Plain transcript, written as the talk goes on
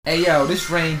Hey yo, this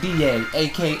Rain DA,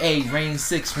 aka Rain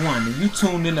 61, and you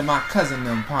tuned into my Cousin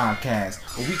Them podcast,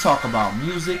 where we talk about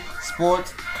music,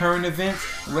 sports, current events,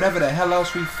 and whatever the hell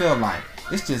else we feel like.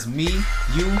 It's just me,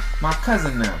 you, my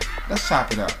cousin them. Let's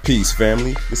chop it up. Peace,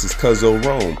 family. This is Cuzzo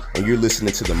Rome, and you're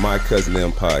listening to the My Cousin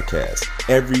Them podcast.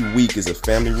 Every week is a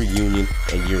family reunion,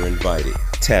 and you're invited.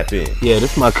 Tap in. Yeah,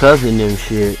 this my cousin them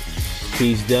shit.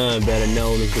 Peace Dunn, better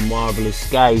known as the Marvelous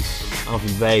Skice. I'm from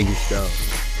Vegas, though.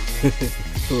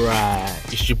 Right.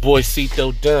 It's your boy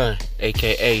Cito Dunn,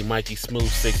 aka Mikey Smooth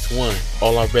 61.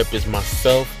 All I rep is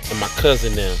myself and my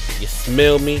cousin them. You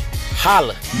smell me?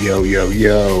 Holla.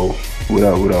 Yo. What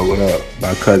up?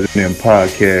 My Cousin Them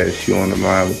podcast. You on the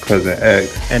line with Cousin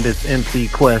X. And it's MC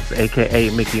Quest, aka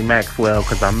Mickey Maxwell,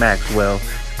 because I'm Maxwell.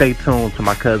 Stay tuned to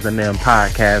my Cousin Them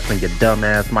podcast and your dumb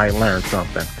ass might learn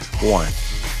something. One.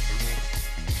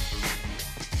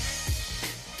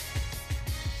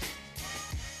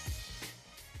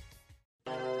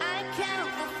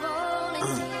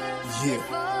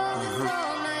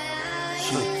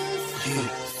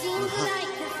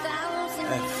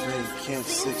 Camp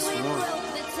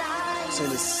 6-1. Say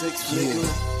the 6, nigga.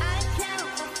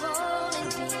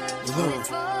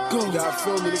 Go. Y'all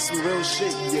feel me? This some real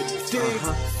shit. You dig?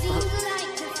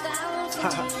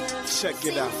 Check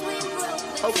it out.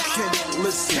 Okay,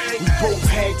 listen. We both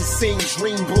had the same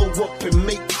dream, blow up and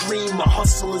make cream. My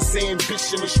hustle is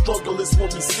ambition, and struggle is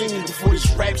what we seen. Before this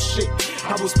rap shit,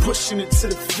 I was pushing it to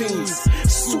the fiends.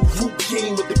 Subaru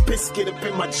game with the biscuit up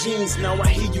in my jeans. Now I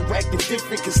hear you acting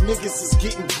different, cause niggas is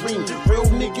getting green. Real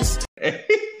niggas.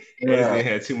 Yeah, they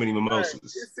had too many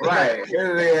mimosas. Right.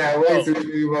 They had way too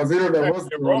many mimosas. They don't know what's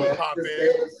going on.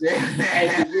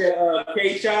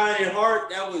 K-Shine and Hart,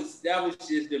 that was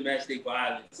just domestic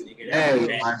violence, nigga.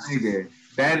 Hey, my nigga.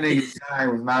 That nigga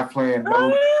Shine was not playing no.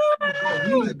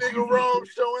 That nigga Rome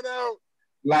showing out.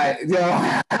 Like, yo.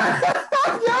 That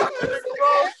nigga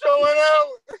Rome showing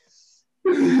out.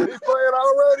 He's playing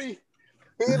already.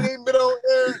 He ain't even been on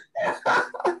air.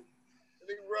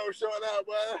 Nigga Rome showing out,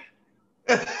 boy.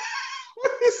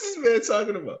 What is this man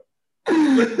talking about?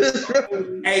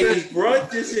 Hey, is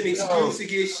brunch just an excuse to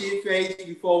get shit faced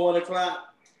before 1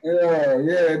 o'clock? Yeah,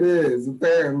 it is.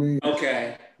 Apparently.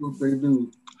 Okay. What they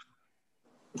do.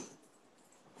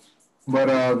 But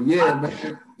yeah,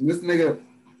 man. This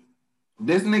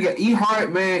nigga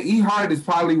E-Heart, man. E-Heart is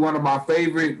probably one of my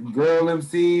favorite girl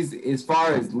MCs as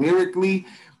far as lyrically.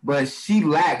 But she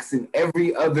lacks in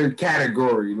every other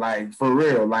category, like for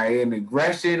real, like in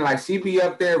aggression. Like she be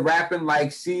up there rapping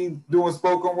like she doing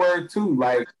spoken word too.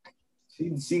 Like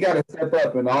she got to step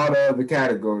up in all the other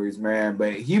categories, man.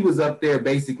 But he was up there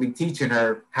basically teaching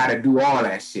her how to do all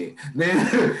that shit. Then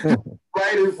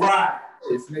right.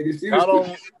 This nigga, she not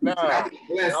on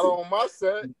my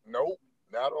set. Nope.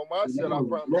 Not on my set. I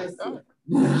promise not.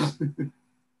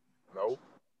 Nope.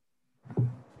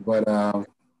 But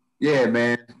yeah,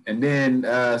 man. And then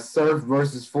Surf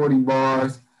versus 40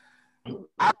 Bars.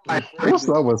 What's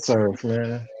up with Surf,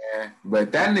 man? Yeah,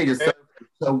 but that nigga Surf,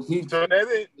 so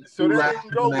that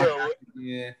didn't go well.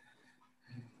 Yeah.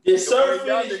 Is Surf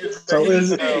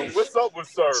what's up with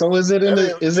Surf? So is it in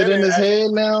his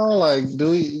head now? Like, do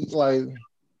we like?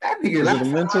 That nigga, is it a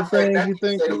mental thing? You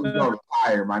think? He was gonna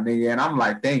retire, my nigga, and I'm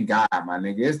like, thank God, my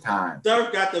nigga, it's time.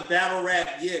 Surf got the battle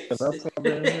rap yips.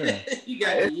 You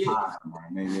got the yips, my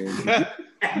nigga.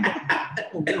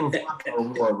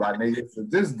 My nigga, so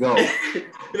just go.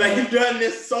 Like you've done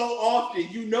this so often,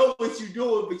 you know what you're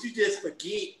doing, but you just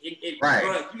forget.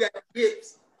 Right. You got the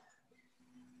yips.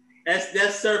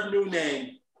 That's Surf new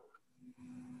name.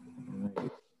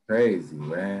 Crazy,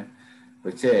 man.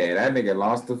 But yeah, that nigga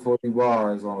lost the 40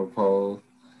 bars on the pole.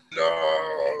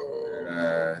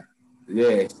 No.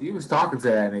 Yeah, she was talking to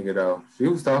that nigga though. She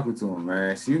was talking to him,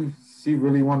 man. She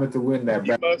really wanted to win that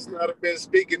battle. He must not have been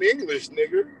speaking English,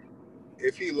 nigga.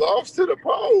 If he lost to the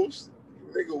polls,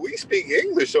 nigga, we speak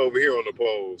English over here on the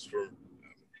polls.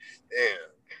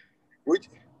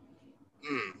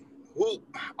 Who?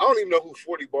 I don't even know who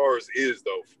 40 Bars is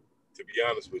though. To be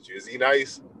honest with you, is he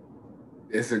nice?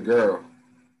 It's a girl.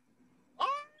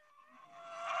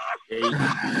 Nigga,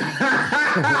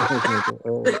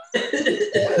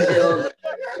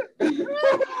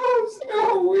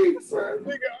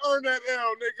 earn that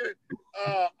L, nigga.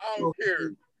 I don't care.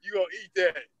 You gonna eat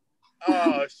that.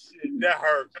 Oh shit, that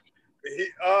hurt.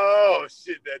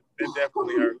 That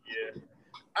definitely hurt.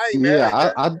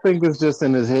 Yeah. I think it's just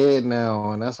in his head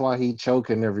now, and that's why he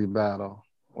choking every battle.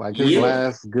 Like his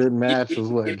last good match was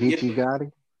what, Geechee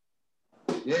Gotti?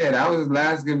 Yeah, that was his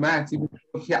last good match.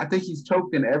 I think he's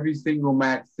choked in every single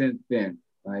match since then.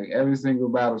 Like every single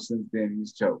battle since then,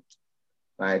 he's choked.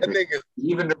 Like That nigga,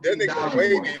 even the that nigga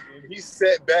waited and he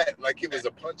sat back like it was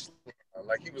a punch.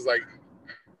 Like he was like,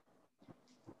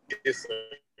 it's a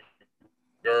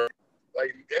girl.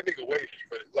 Like that nigga waited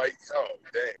for it. Like, oh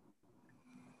damn.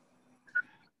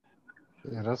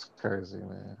 Yeah, that's crazy,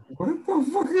 man. What the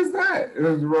fuck is that,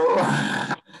 bro?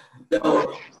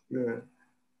 Yeah.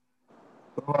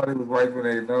 Somebody was wiping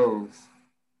their nose.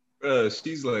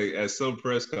 She's like at some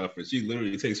press conference, she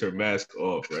literally takes her mask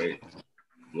off, right?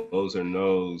 Blows her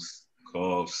nose,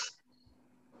 coughs.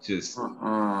 Just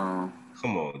come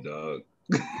on, dog.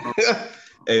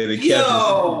 Hey,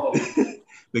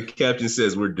 the captain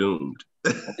says we're doomed.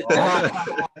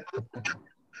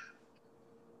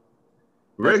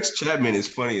 Rex Chapman is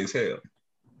funny as hell.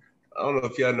 I don't know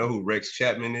if y'all know who Rex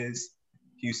Chapman is.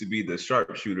 He used to be the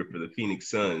sharpshooter for the Phoenix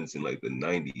Suns in like the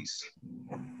 90s.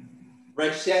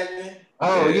 Rex Chapman?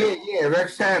 Oh, yeah,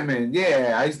 Rex Chapman.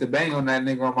 Yeah, I used to bang on that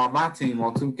nigga on my team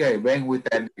on 2K. Bang with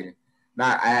that nigga.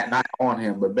 Not on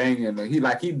him, but banging. He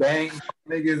bangs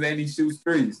niggas and he shoots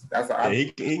threes. That's all. Yeah,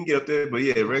 he can get up there, but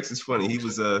yeah, Rex is funny.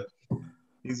 He's on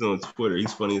Twitter.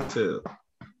 He's funny as hell.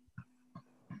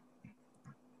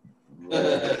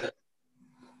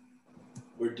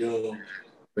 We're doomed.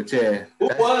 But yeah, who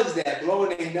was that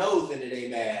blowing their nose into their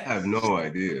mask? I have no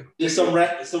idea. Just some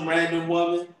random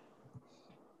woman.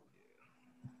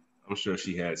 I'm sure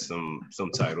she had some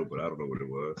title, but I don't know what it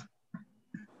was.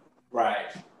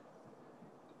 Right.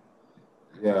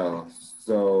 Yo,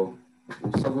 so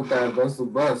what's up with that Russell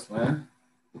Bus, man?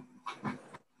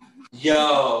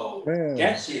 Yo, Man.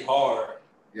 that shit hard.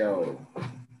 Yo,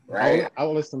 right? I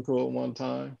listened to it one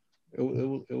time. It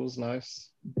was nice.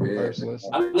 First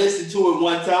listen. I listened to it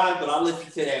one time, but I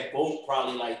listened to that Boom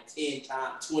probably like 10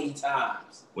 times, 20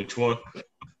 times. Which one?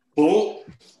 Boom.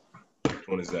 Which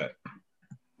one is that?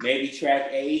 Maybe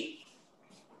track 8.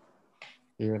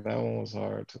 Yeah, that one was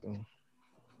hard too.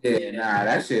 Yeah, nah,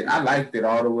 that shit, I liked it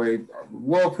all the way.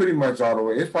 Well, pretty much all the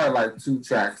way. It's probably like 2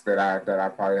 tracks that I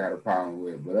probably had a problem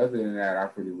with, but other than that, I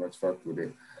pretty much fucked with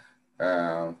it.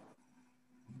 That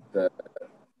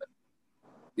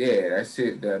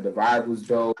shit, the vibe was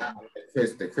dope.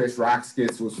 The Chris Rock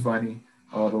skits was funny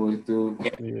all the way through.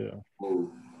 Yeah.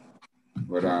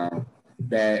 But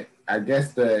that I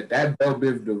guess that Bell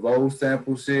Biv DeVoe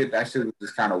sample shit, that shit was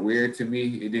just kind of weird to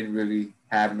me. It didn't really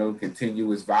have no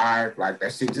continuous vibe. Like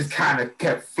that shit just kind of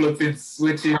kept flipping,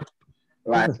 switching.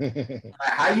 Like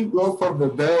how you go from the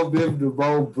Bell Biv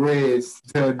DeVoe bridge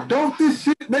to don't this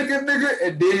shit nigga,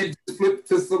 and then just flip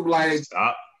to some like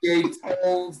gay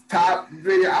tones top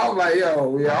video. I was like,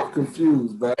 yo, yeah, I'm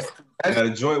confused, but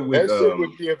that joint with that shit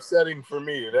would be upsetting for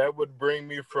me. That would bring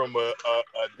me from a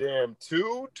damn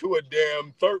 2 to a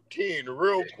damn 13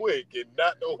 real quick and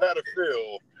not know how to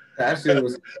feel. That shit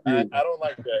was I don't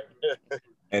like that.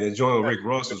 And the joint with Rick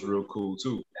Ross was real cool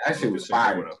too. That shit was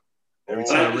fire. Every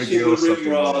time Rick yells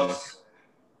something,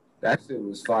 that shit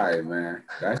was fire, man.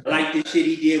 I like the shit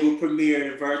he did with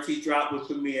Premier, the verse he dropped with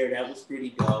Premier. That was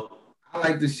pretty dope. I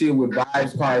like the shit with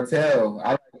Vibes Cartel.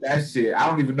 I like that shit. I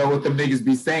don't even know what them niggas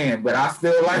be saying, but I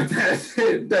still like that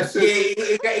shit. That shit.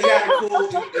 Yeah, it got a cool.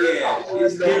 Yeah,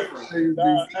 it's different. Hey, you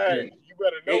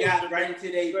better know. They got right into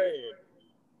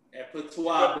that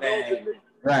patois bag.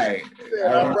 Right.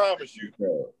 I promise you.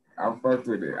 I fucked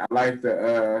with it. I like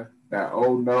the that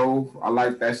Oh No. I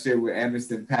like that shit with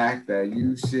Anderson .Paak. That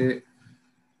You shit.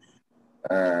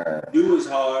 You was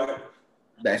hard.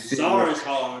 That shit. Czar's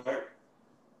hard.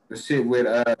 The shit with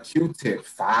Q-Tip,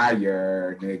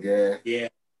 fire, nigga. Yeah.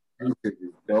 Q-Tip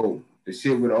is dope. The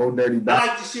shit with Old Dirty Bastard.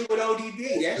 I like the shit with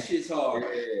ODB. That shit's hard.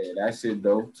 Yeah, that shit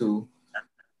dope too.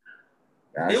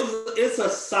 It's a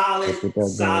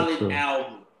solid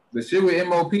album. The shit with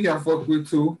MOP I fucked with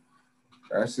too.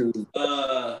 That shit was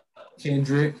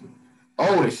Kendrick.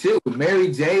 Oh, the shit with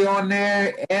Mary J on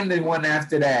there, and the one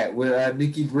after that with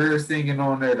Nikki Greer singing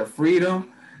on there, The Freedom.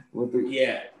 With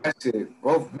that shit.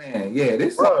 Both man, yeah,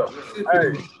 this song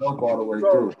dope all the way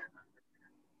through.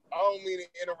 I don't mean to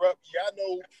interrupt. Y'all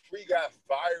know Free got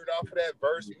fired off of that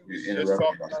verse. We was just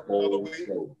talking about the other week.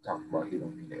 Talking about he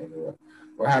don't mean to interrupt.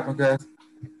 What happened, cuz?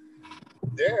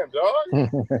 Damn, dog.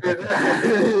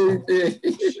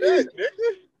 Shit, nigga.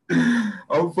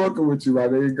 I'm fucking with you, my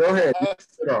nigga. Go ahead.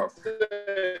 Get off.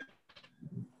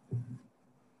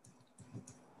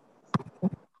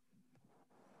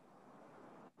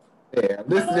 Yeah,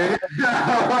 listen.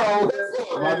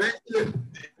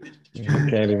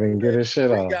 Can't even get his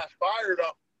shit off. He got fired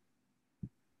up.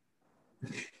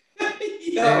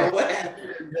 Yo, what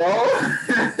happened?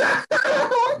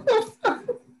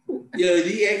 Yo, did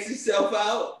he X himself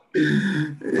out? Yeah,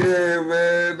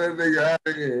 man. That nigga out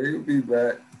of here. He'll be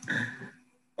back.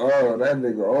 Oh, That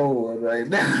nigga old right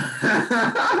now.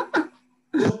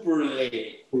 Super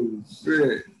lit. Oh,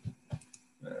 shit.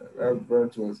 That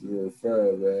brunch was real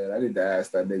fun, man. I need to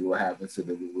ask that nigga what happened to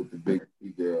the with the big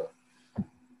girl.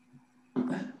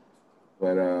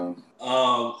 But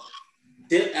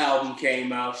Dip album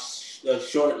came out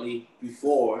shortly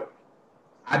before.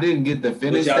 I didn't get to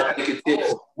finish that.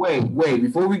 Wait,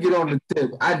 before we get on the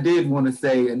tip, I did want to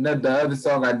say the other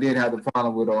song I did have the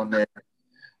problem with on there.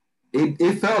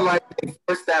 It felt like the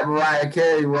first that Mariah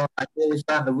Carey run, like they was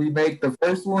trying to remake the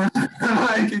first one.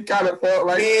 Like it kind of felt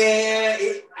like. Yeah,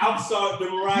 I'm sorry,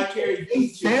 the Mariah Carey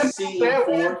feature scene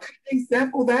for. They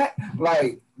sampled that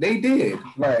like they did.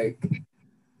 Like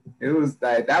it was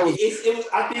like that was. It was.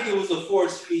 I think it was a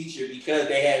forced feature because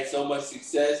they had so much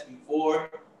success before.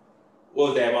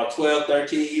 What was that, about 12,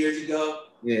 13 years ago?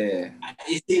 Yeah.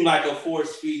 It seemed like a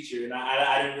forced feature, and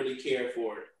I didn't really care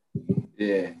for it.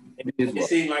 Yeah. It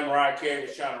seemed like Mariah Carey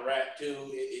was trying to rap too.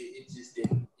 It just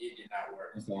didn't. It did not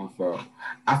work. That's how I felt.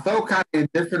 I felt kind of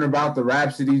indifferent about the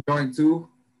Rhapsody joint too,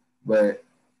 but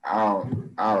I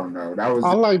don't know.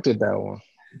 I liked it, that one.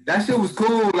 That shit was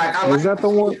cool. Like I was that the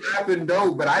one rapping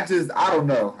dope, but I don't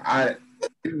know.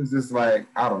 It was just like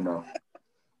I don't know.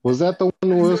 Was that the one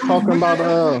who was talking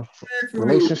about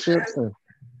relationships? And...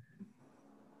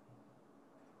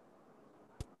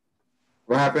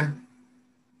 What happened?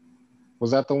 Was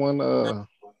that the one was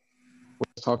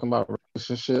talking about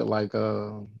relationship, like you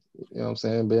know what I'm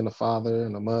saying, being a father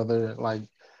and a mother, like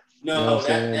no, you know what I'm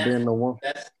saying, being the one.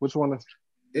 Which one is?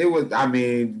 It was. I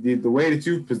mean, the way that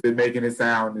you been making it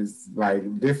sound is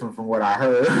like different from what I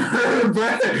heard.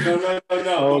 But,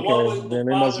 no. Okay, then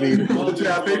it must be. I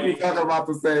think we're talking about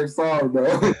the same song,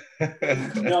 though.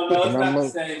 No, it's not the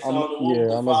same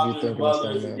song. I must be thinking of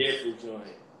something. Different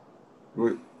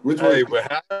joint. Which one? Hey,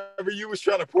 but however you was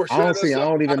trying to portray I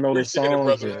don't even know the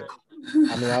songs yet.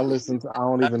 I mean, I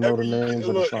don't even know the names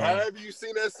of the songs. However you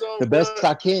seen that song, The Best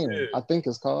I Can, yeah. I think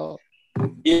it's called.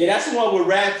 Yeah, that's the one with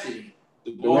Rhapsody.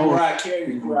 The one where I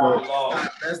carry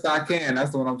Best I Can. That's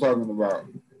the one I'm talking about.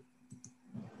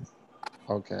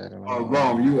 Okay.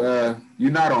 Rome,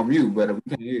 you're not on mute, but we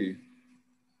can hear you.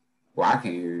 Well, I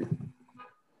can't hear you.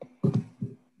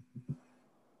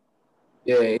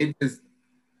 Yeah, it just.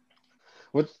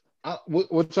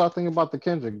 What y'all think about the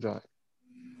Kendrick joint?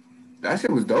 That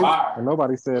shit was dope. And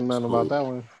nobody said nothing about that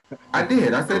one. I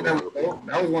did. I said that was dope.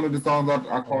 That was one of the songs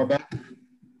I called out.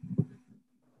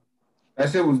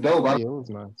 That shit was dope. Yeah, it was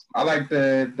nice. I like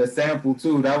the sample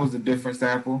too. That was a different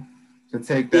sample to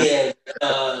take that.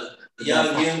 Yeah,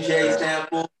 Young MJ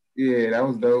sample. Yeah, that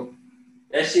was dope.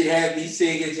 That shit had me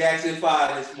singing Jackson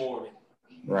 5 this morning.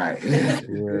 Right.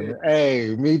 Yeah.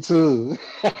 Hey, me too.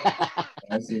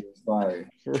 That shit was fire.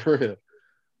 For real.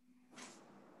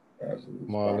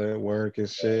 I'm all at work and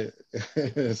shit.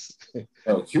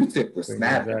 Oh, Q-Tip was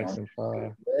snapping. Jackson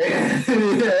 5. Yeah,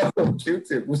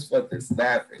 Q-Tip was fucking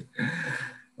snapping.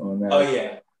 Oh,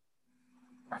 yeah.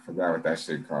 I forgot what that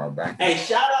shit called back. Hey,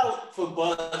 shout out for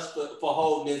Buzz for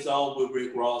holding his own with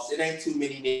Rick Ross. It ain't too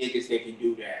many niggas that can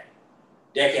do that.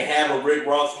 That can have a Rick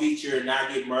Ross feature and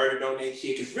not get murdered on that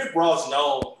shit. Because Rick Ross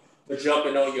known for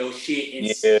jumping on your shit and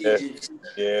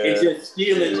just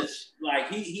stealing. Like,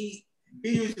 he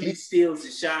usually steals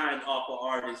the shine off of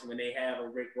artists when they have a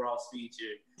Rick Ross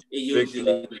feature. He'll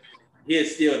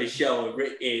steal the show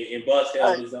and Buzz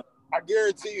held his own. I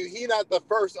guarantee you, he not the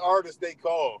first artist they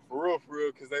call for real,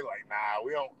 because they like,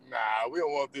 we don't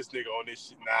want this nigga on this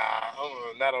shit.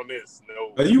 Not on this.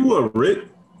 No. You want Rick?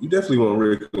 You definitely want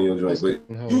Rick on your joint, but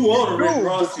you want a Rick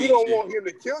Ross feature. You don't want him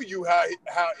to kill you how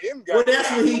M got. Well, that's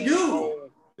what he do.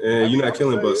 And you're not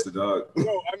killing Busta, dog.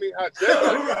 No, I mean, how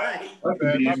right. My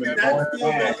bad.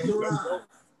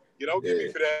 You don't get me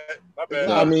for that. My bad.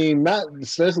 I mean, not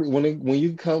especially when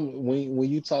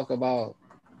you talk about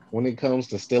when it comes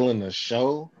to stealing the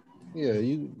show.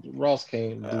 Yeah, Ross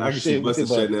can't. I can see Busta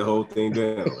shutting that whole thing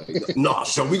down. Like, no,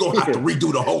 so we gonna have to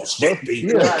redo the whole shit.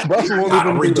 Yeah, Busta won't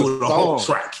even redo the whole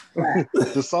track.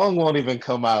 The song won't even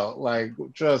come out. Like,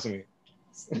 trust me,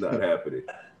 it's not happening.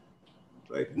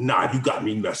 Like, you got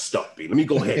me messed up, B. Let me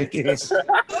go ahead and get this.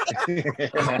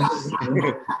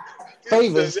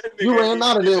 Favors, you ran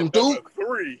out of them, dude.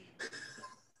 3.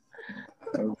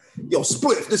 Yo,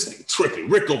 Split, this thing tripping.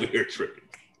 Rick over here tripping.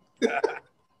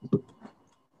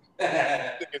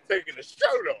 Taking the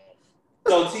shirt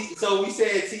off. So we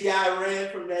said T.I.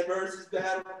 ran from that versus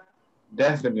battle?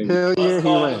 Definitely. Hell yeah,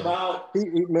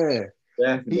 he ran. Man.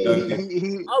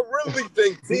 Definitely. I really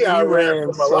think T.I.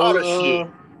 ran from a lot of shit.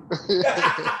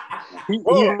 He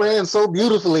ran so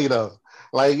beautifully though.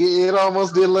 Like it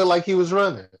almost didn't look like he was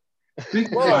running.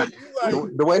 Bro,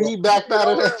 The way he backed out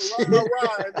of that shit. And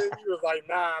then he was like,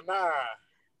 nah.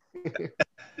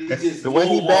 The way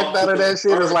he backed out of that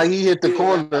shit is like he hit the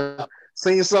corner,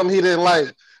 seen something he didn't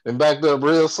like, and backed up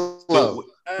real slow.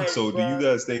 So do you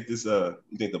guys think this? You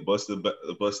think the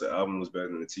Busta album was better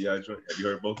than the T.I. joint? Have you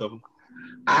heard both of them?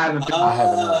 I haven't.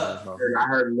 I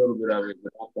heard a little bit of it,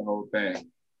 but not the whole thing.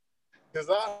 Because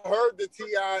I heard the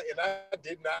T.I. and I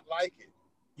did not like it.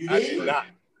 I did not.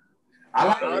 I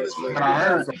like honestly. But I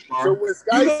heard so far. So when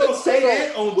Sky said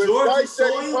that on Georgia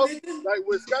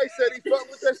when Sky said he fucked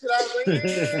with that shit, I was like,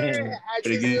 yeah.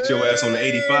 Better get your ass on the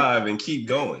 85 and keep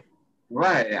going.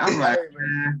 Right. I'm like,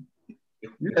 man.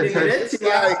 It's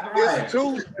like it's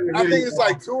two. I think it's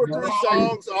like 2 or 3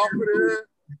 songs off of there.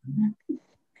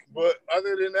 But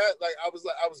other than that, like I was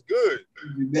good.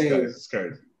 It's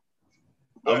crazy.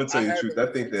 I'm gonna tell you the truth. I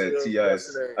think that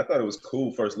T.I.'s. I thought it was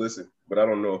cool first listen, but I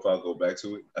don't know if I'll go back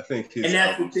to it. I think his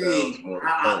album sounds more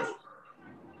current.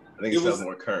 I think it sounds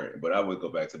more current, but I would go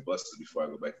back to Busta before I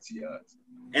go back to T.I.'s.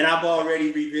 And I've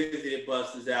already revisited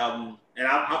Busta's album, and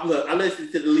I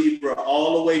listened to the Libra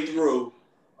all the way through.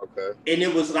 Okay. And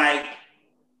it was like.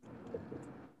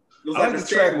 I like the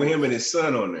track with him and his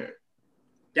son on there.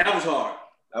 That was hard.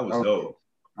 That was dope.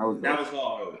 That was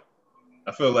hard.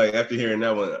 I feel like after hearing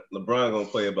that one, LeBron gonna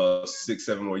play about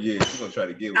 6-7 more years. He's gonna try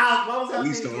to get at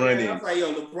least a run in. I was like,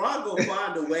 yo, LeBron gonna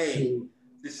find a way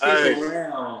to stick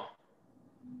around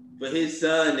for his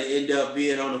son to end up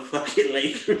being on the fucking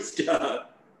Lakers stuff.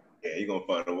 Yeah, he gonna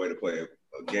find a way to play a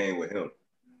game with him.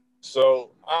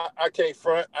 So I can't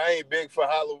front. I ain't big for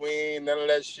Halloween, none of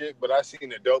that shit. But I seen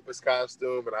the dopest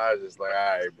costume, and I was just like,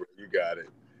 all right, bro, you got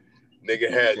it. Nigga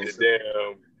had the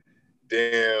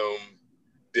damn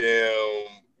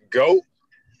goat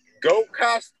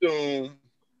costume,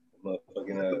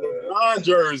 LeBron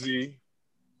jersey,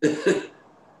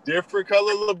 different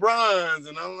color LeBrons,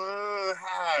 and I'm like,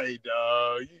 hi,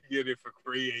 dog. You get it for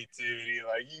creativity,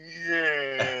 like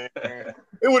yeah.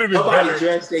 It would have been better.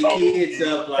 Dress their kids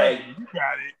up like you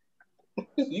got it.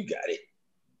 You got it.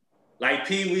 Like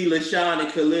Pee Wee, LaShawn,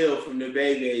 and Khalil from the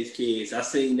Baby's Kids. I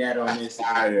seen that on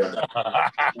Instagram.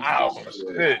 Oh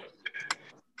shit.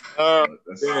 I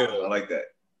like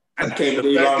that. I can't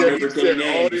believe I remember their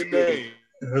names.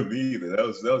 Me either. That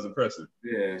was impressive.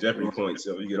 Yeah. Jeopardy points,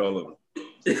 so you get all of them.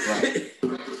 Right.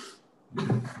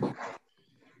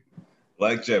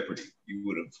 Like Jeopardy, you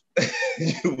would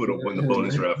have won the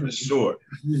bonus round for sure.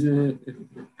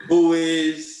 Who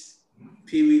is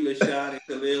Pee Wee, LaShawn, and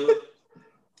Khalil?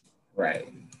 Right.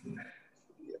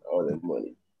 All that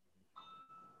money.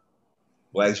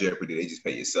 Black Jeopardy, they just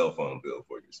pay your cell phone bill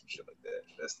for you, some shit like that.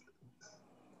 That's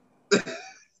the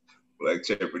Black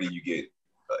Jeopardy, you get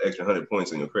an extra 100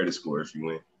 points on your credit score if you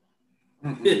win.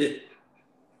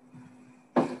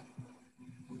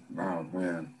 Oh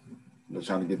man, they're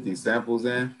trying to get these samples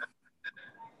in.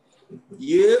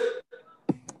 Yeah.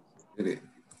 Get it.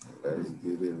 Let's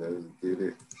get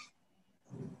it.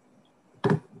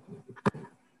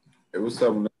 It was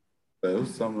something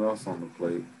else on the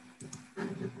plate.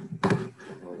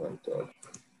 Hold up, dog.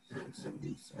 Some of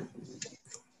these samples.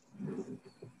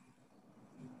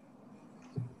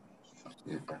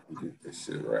 See if I can get this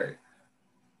shit right.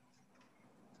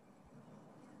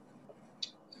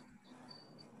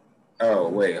 Oh,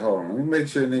 wait, hold on. Let me make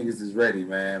sure niggas is ready,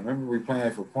 man. Remember, we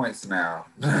playing for points now.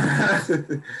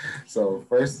 So,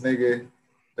 first nigga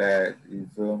that, you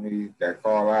feel me, that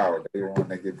call out, they want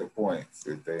to get the points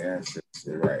if they answer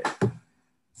shit right.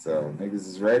 So, niggas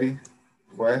is ready?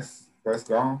 Quest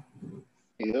gone?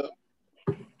 Yep.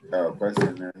 Oh, Quest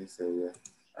in there. He said, yeah.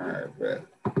 All right, bet.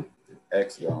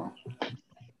 X gone.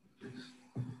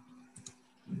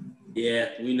 Yeah,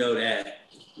 we know that.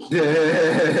 Yeah.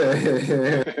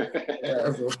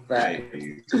 That's a fact.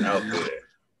 Out there.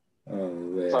 Oh,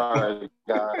 man. Sorry,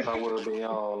 guys. I will be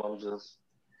on. I'm just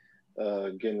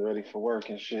getting ready for work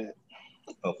and shit.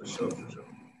 Oh, for sure.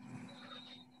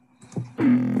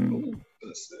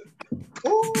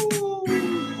 Ooh.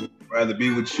 Rather be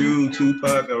with you,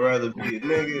 Tupac, or rather be a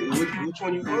nigga. Which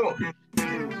one you want?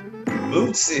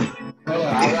 Bootsy. Hold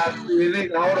on, I'd rather be a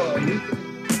nigga. Hold on. You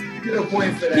get a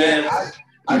point for that. Yeah.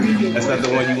 That's not the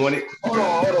one you wanted? Hold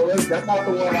on. That's not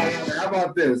the one I wanted. How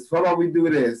about this? How about we do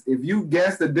this? If you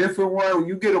guess a different one,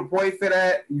 you get a point for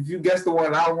that. If you guess the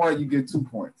one I want, you get 2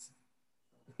 points.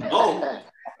 Oh.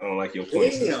 I don't like your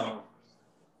points. Damn.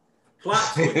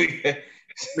 Plot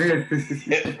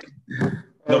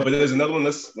No, but there's another one.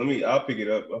 I'll pick it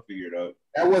up. I'll figure it out.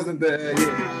 That wasn't the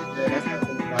yeah, that's not the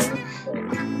one I wanted.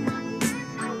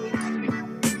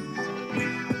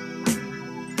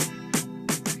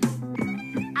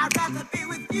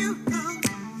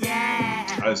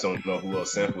 I just don't know who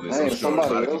else sampled this. Hey, I'm sure a lot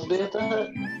somebody of else people. did that?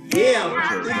 Yeah.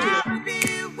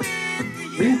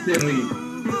 Recently.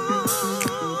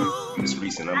 It's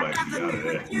recent. I might be out of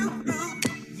there.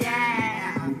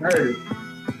 Heard it.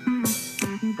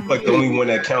 Like the only one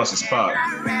that counts is Pop.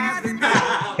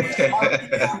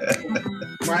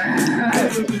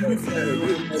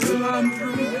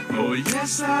 Oh,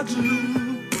 yes, I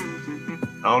do.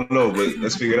 I don't know, but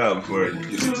let's figure it out before it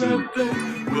gets too.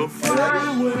 We'll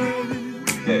fly away.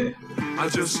 Yeah. I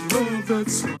just love that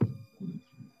song.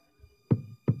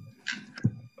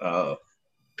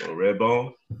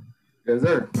 Redbone. Yes,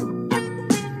 sir.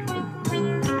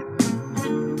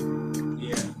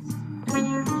 Yeah.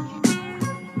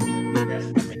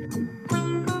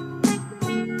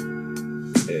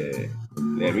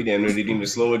 Man, we damn near didn't even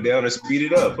slow it down or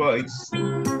speed it up, huh?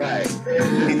 Right.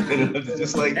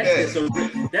 Just like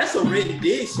that. That's a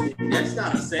rendition. That's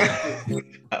not a sample.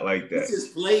 I like that. He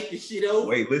just played the shit over.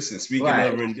 Wait, listen. Speaking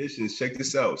of renditions, check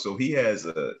this out. So he has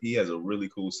a really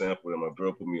cool sample that my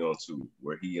girl put me on to,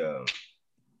 where he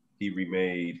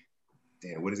remade.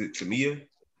 Damn, what is it? Tamia?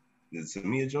 Is it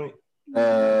Tamia joint?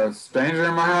 Stranger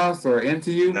in My House or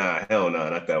Into You? Nah, hell no,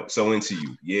 not that one. So Into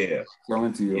You, yeah. So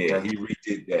Into You. Yeah, Okay. he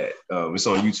redid that. It's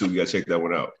on YouTube. You gotta check that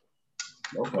one out.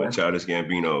 Okay. By Childish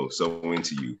Gambino. So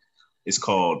Into You. It's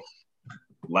called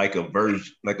Like a Virgin.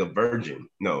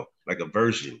 No, Like a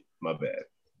Version. My bad.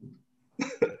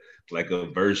 Like a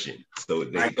Version. So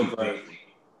they Like a Version.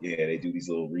 Yeah, they do these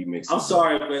little remixes. I'm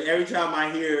sorry, but every time I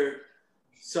hear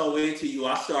So Into You,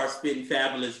 I start spitting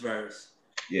Fabulous verse.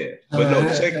 Yeah, but no,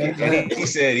 check it. And he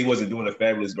said he wasn't doing a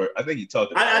Fabulous verse. I think he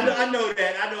talked about I know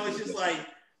that. I know it's just like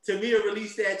Tamia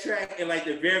released that track, and like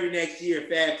the very next year,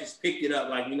 Fab just picked it up.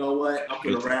 Like, you know what? I'm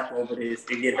gonna rap over this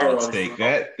and get her I'll on take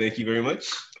that. Thank you very much.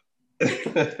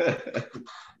 To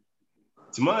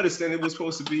my understanding, it was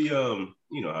supposed to be, you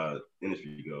know how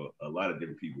industry go. A lot of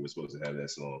different people were supposed to have that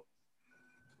song.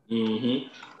 Mm-hmm.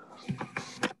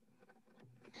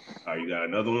 All right, you got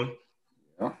another one?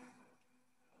 Yeah.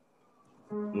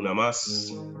 Una más.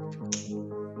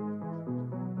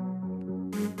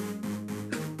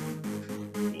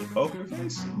 Poker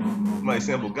Face? Somebody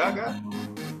sample Gaga?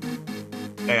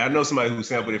 Hey, I know somebody who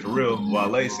sampled it for real.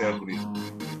 Wale sampled it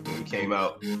when it came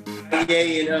out.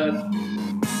 Kanye and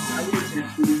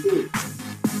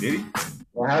Did he?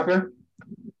 What happened?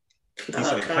 He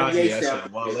said Kanye, I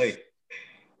said Wale.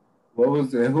 What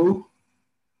was it? Who?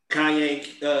 Kanye,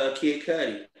 Kid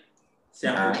Cudi.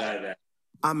 Sample Gaga.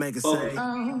 I make a say.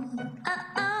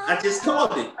 I just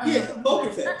called it. Yeah,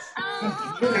 Poker Face.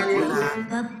 Was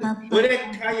that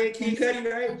Kanye Kid Cudi,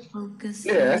 right?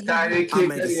 Yeah, that's Kanye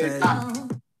Kid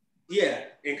Cudi. Yeah,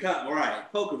 and cut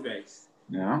right. Poker Face.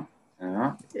 Yeah.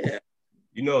 Yeah.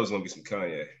 You know it's gonna be some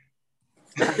Kanye.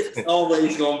 It's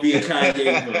always gonna be a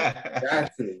Kanye book.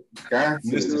 Got to. Mr. Who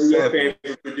your Sample.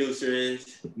 favorite producer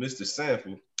is? Mr.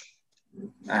 Sample.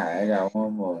 All right, I got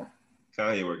one more.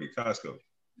 Kanye work at Costco.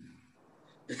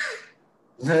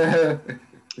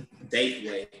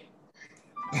 Safeway.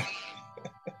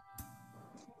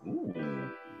 Ooh.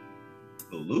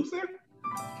 Lil Luther?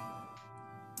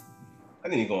 I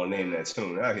didn't even gonna name that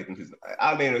tune.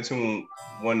 I'll name the tune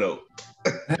one note.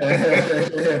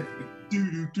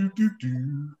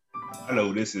 I know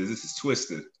who this is. This is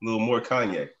Twisted. A little more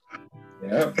Kanye.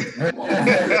 Yep.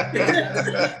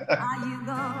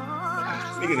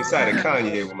 Nigga decided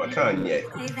Kanye with my Kanye.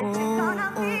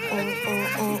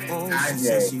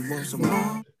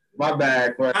 Kanye. My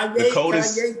bad. The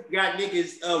coldest. Kanye got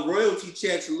niggas royalty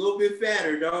checks a little bit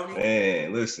fatter, don't he?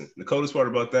 Man, listen. The coldest part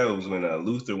about that was when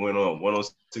Luther went on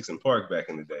 106 in Park back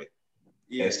in the day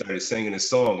and started singing his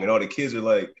song, and all the kids are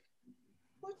like,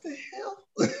 "What the hell?"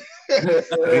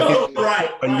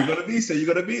 Right. Are you gonna be? So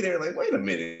you're gonna be there? Like, wait a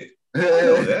minute. I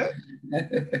know that.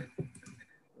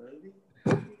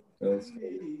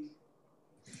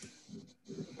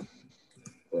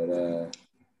 But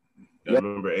you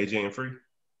remember AJ and Free?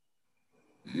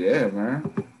 Yeah,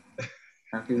 man.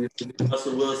 How can you forget?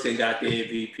 Russell Wilson got the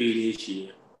MVP this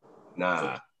year.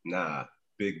 Nah.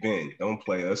 Big Ben, don't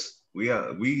play us. We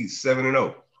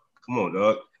 7-0. Come on,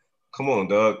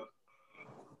 dog.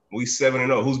 We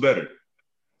 7-0. Who's better?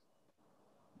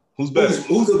 Who's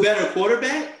a better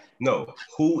quarterback? No.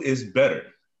 Who is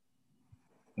better?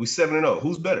 We 7-0.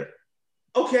 Who's better?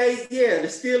 Okay, yeah, the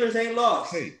Steelers ain't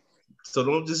lost. Okay. So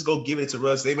don't just go give it to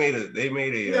Russ. They made a.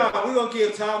 No, we're gonna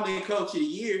give Tomlin Coach of the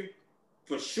Year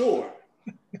for sure.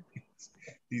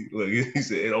 He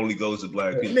said it only goes to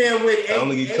black people. That man with I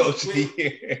only get Coach of the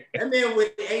Year. That man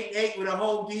with 8 with a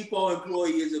Home Depot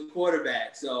employee is a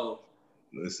quarterback. So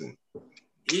listen,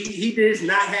 He does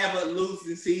not have a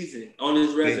losing season on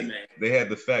his resume. They had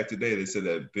the fact today. They said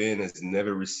that Ben has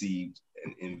never received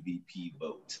an MVP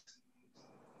vote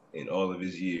in all of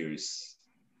his years.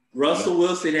 Russell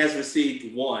Wilson has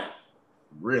received one.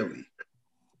 Really?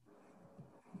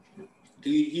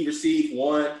 He received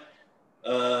one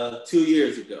 2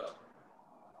 years ago.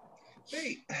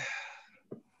 Hey,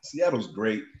 Seattle's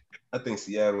great. I think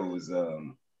Seattle is.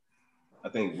 I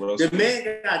think Russell. The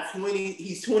man got 20.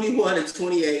 He's 21 and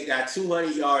 28. Got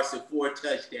 200 yards and 4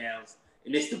 touchdowns,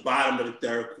 and it's the bottom of the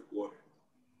third quarter.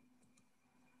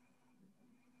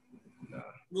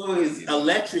 Well, it's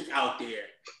electric out there.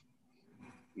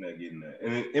 Not getting that,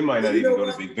 and it might not even go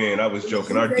to Big Ben. I was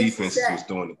joking. Our defense was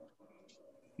doing it.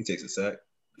 He takes a sack.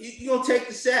 You gonna take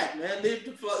the sack, man. Live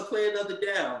to play another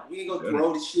down. You ain't gonna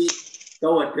throw the shit,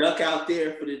 throw a duck out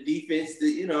there for the defense.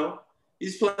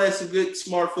 He's playing some good,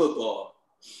 smart football.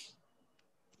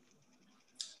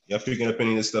 Y'all picking up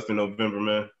any of this stuff in November,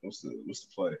 man? What's the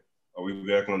play? Are we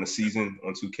back on the season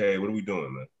on 2K? What are we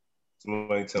doing, man?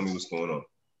 Somebody tell me what's going on.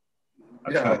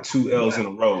 I got 2 L's in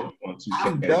a row on 2K.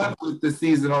 I'm done with the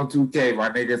season on 2K, my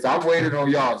niggas. I'm waiting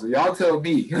on y'all. So y'all tell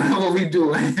me what we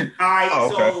doing. All right,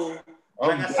 okay. So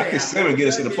like I said, I can slim and get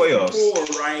us to the playoffs.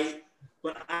 Before, right?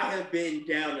 But I have been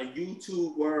down a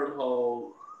YouTube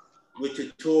wormhole with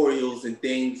tutorials and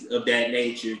things of that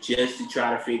nature just to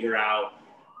try to figure out,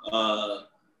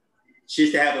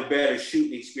 just to have a better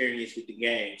shooting experience with the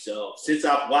game. So since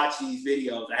I've watched these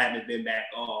videos, I haven't been back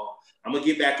on. I'm going to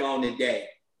get back on today.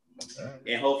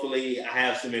 And hopefully I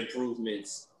have some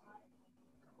improvements.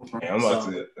 Yeah, I'm about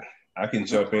to. I can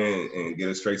jump in and get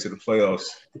us straight to the playoffs.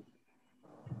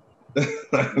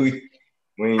 we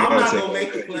ain't I'm not gonna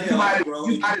make the playoffs, bro.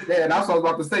 That's what I was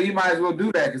about to say. You might as well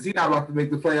do that because he's not about to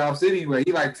make the playoffs anyway.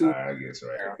 He like 2. I guess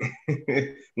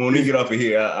right. When we get off of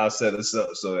here, I'll set us up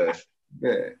so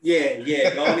that. Yeah.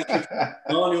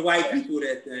 Only white people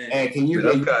that thing. Hey, can you?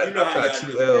 I've got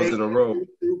 2 L's in a row.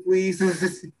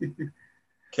 Please.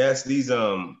 Cass, these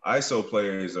ISO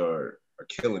players are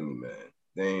killing me, man.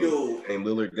 Dame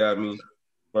Lillard got me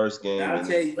first game. I'll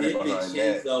tell you,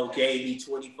 DiVincenzo gave me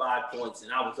 25 points,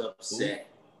 and I was upset.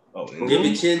 Oh,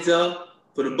 DiVincenzo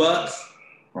for the Bucks.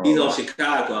 He's on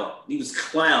Chicago. He was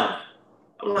clowning.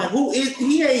 I'm like, who is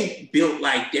he? Ain't built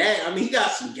like that. I mean, he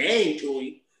got some game to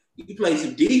him. He can play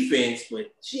some defense, but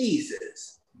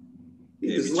Jesus,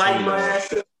 he was lighting my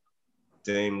ass up.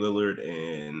 Dame Lillard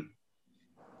and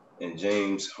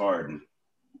James Harden,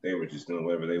 they were just doing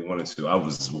whatever they wanted to. I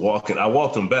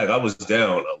walked them back. I was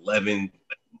down 11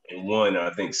 in one,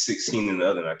 I think 16 in the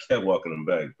other, and I kept walking them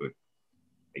back, but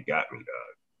they got me,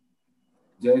 dog.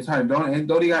 James Harden,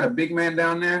 don't he got a big man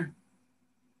down there?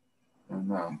 I don't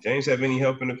know. James have any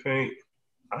help in the paint?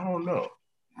 I don't know.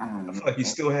 I feel like he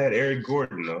still had Eric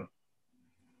Gordon, though.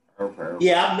 Okay.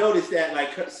 Yeah, I've noticed that,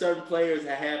 like, certain players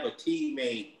that have a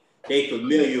teammate they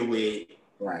familiar with.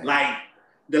 Right. Like,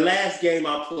 the last game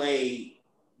I played,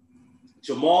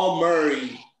 Jamal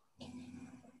Murray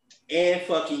and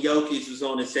fucking Jokic was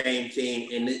on the same team.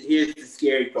 And here's the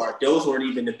scary part. Those weren't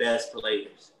even the best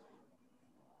players.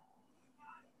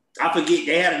 I forget.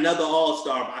 They had another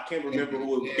all-star, but I can't remember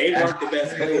who. They weren't the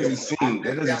best players.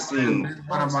 That doesn't seem.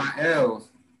 One of my L's.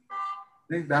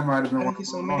 I think that might have been one of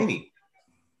so many.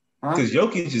 Because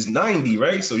Jokic is 90,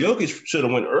 right? So Jokic should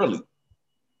have went early.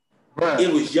 Right.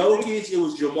 It was Jokic, it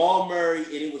was Jamal Murray,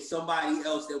 and it was somebody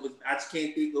else that was, I just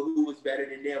can't think of who was better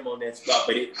than them on that spot.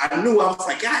 But I knew, I was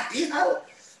like, God damn,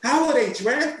 how are they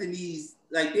drafting these?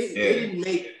 Like, they didn't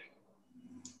make.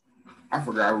 I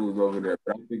forgot who was over there,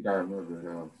 but I think I remember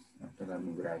that. I think I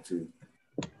remember that too.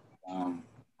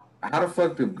 How the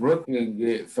fuck did Brooklyn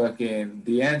get fucking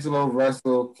D'Angelo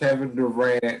Russell, Kevin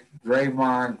Durant,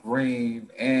 Draymond Green,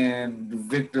 and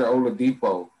Victor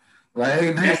Oladipo?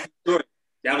 Like,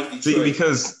 that was Detroit. See,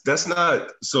 because that's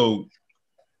not so.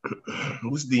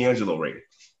 What's D'Angelo rated?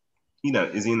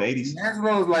 Is he in the 80s?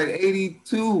 D'Angelo's like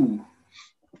 82.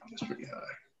 That's pretty high.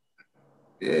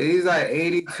 Yeah, he's like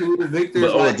 82. Victor's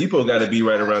but Oladipo got to be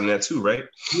right around that too, right?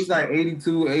 He's like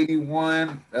 82,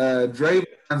 81.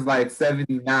 Draymond's like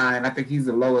 79. I think he's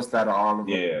the lowest out of all of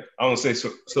them. Yeah, I don't say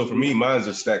so. So for me, mine's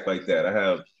are stacked like that. I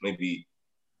have maybe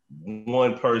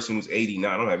one person who's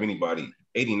 89. I don't have anybody.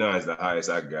 89 is the highest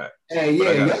I got. Hey,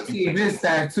 yeah, your team is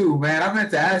stacked too, man. I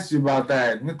meant to ask you about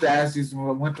that. I meant to ask you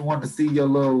want to see your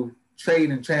little trade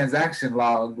and transaction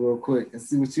log real quick and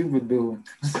see what you've been doing.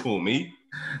 Who, me?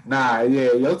 Nah,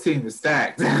 yeah, your team is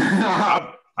stacked.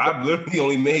 I've literally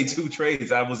only made 2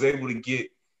 trades. I was able to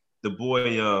get the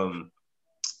boy,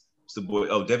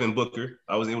 Devin Booker.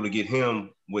 I was able to get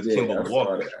him with Kemba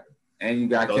Walker. And you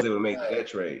got I was able to make that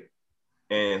trade.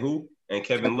 And who? And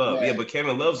Kevin Love. Yeah, but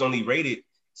Kevin Love's only rated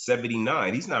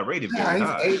 79. He's not rated very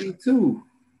high. He's 82.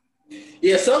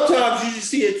 Yeah, sometimes you just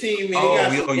see a team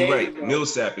and you're right.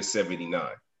 Millsap is 79.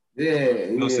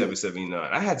 Yeah. Millsap is 79.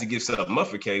 I had to give something up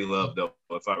for K Love though,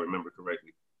 if I remember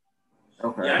correctly.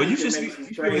 Okay. Yeah, but you should see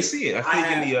it.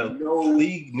 I think in the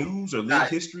league news or league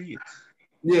history.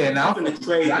 Yeah, now I'm going to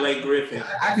trade Blake Griffin.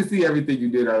 I can see everything you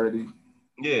did already.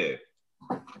 Yeah.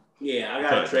 Yeah, I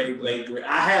got to trade Blake Griffin.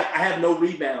 I have no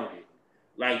rebounding.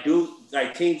 Like, dude,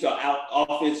 like teams are out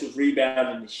offensive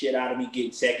rebounding the shit out of me,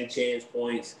 getting second chance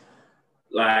points.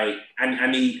 Like, I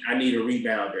need a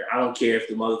rebounder. I don't care if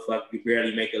the motherfucker can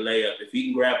barely make a layup. If he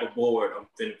can grab a board, I'm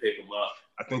finna pick him up.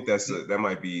 I think that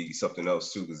might be something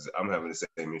else too, because I'm having the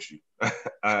same issue.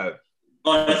 That's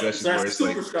a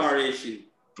superstar issue.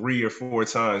 3 or 4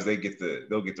 times they'll get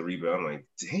the rebound. I'm like,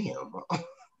 damn.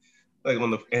 Like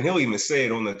and he'll even say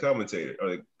it on the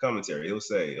commentary. He'll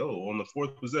say, "Oh, on the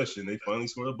 4th possession, they finally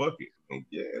scored a bucket." Like,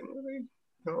 yeah,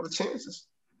 they all the chances.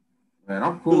 Man,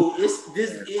 I'm cool. Dude,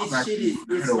 it's like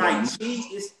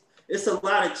cheese. It's a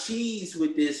lot of cheese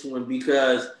with this one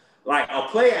because like a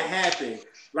player happened.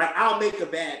 Like I'll make a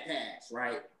bad pass,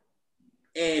 right?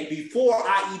 And before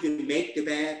I even make the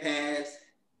bad pass,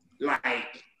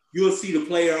 like you'll see the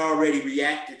player already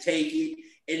react to take it.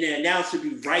 And the announcer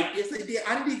be right there. It's like,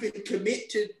 I didn't even commit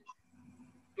to,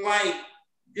 like,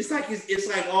 it's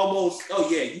like almost, oh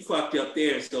yeah, you fucked up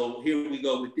there, so here we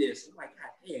go with this. I'm like,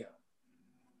 God damn.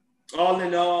 All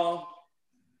in all,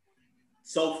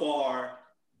 so far,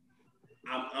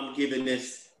 I'm giving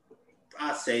this,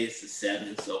 I say it's a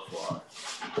 7 so far,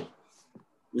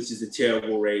 which is a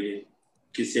terrible rating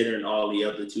considering all the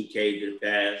other 2Ks that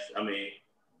passed. I mean,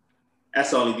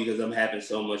 that's only because I'm having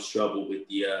so much trouble with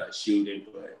the shooting,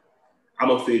 but I'm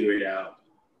going to figure it out.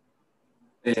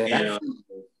 Yeah,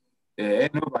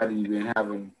 ain't nobody been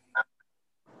having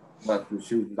luck with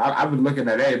shooting. I've been looking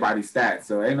at everybody's stats,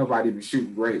 so ain't nobody been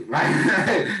shooting great.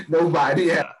 Like,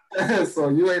 nobody. So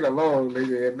you ain't alone,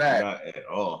 nigga, in that. Not at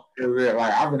all.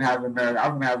 Like I've been having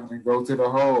to go to the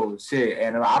hole, shit.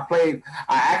 And I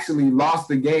actually lost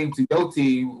the game to your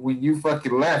team when you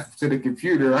fucking left to the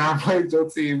computer. I played your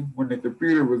team when the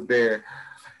computer was there.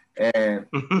 And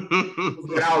it was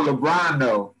without LeBron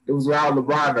though.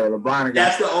 LeBron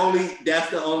That's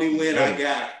the only win I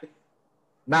got.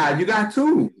 Nah, you got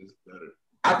 2.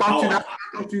 I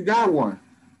thought you got 1.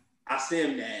 I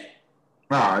sim that.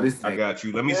 I got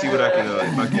you. Let me see what I can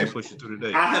if I can't push it through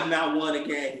today. I have not won a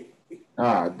game.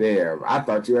 Oh damn! I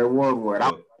thought you had won one.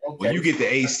 Well, you get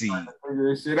the AC. Figure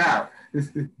this shit out.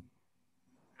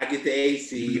 I get the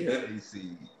AC.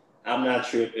 I'm not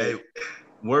tripping. Hey,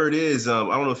 word is, I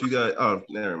don't know if you got. Oh,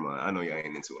 never mind. I know y'all ain't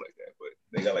into it like that, but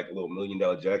they got like a little $1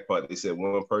 million jackpot. They said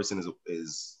one person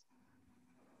is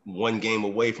 1 game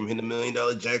away from hitting $1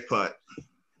 million jackpot.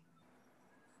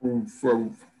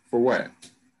 For what?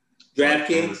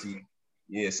 DraftKings?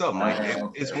 Yeah, something like that.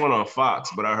 Okay. It's one on Fox,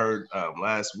 but I heard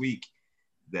last week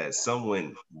that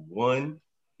someone won.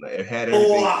 Like, it had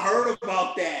everything. Oh, I heard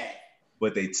about that.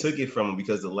 But they took it from him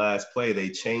because the last play they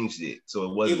changed it, so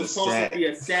it wasn't supposed to be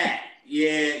a sack.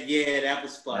 Yeah, that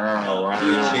was fun. Oh, wow.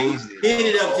 They changed it. He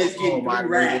ended up just getting 3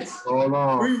 racks. Hold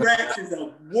on. 3 racks is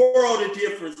a world of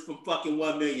difference from fucking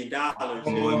 $1 million. $1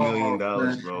 million,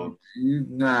 bro.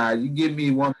 You give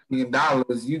me $1 million.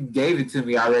 You gave it to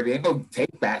me already. Ain't no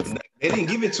takebacks. They didn't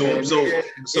give it to him.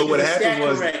 So what happened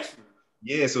was,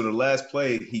 yeah. So the last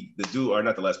play,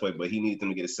 not the last play, but he needed them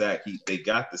to get a sack. They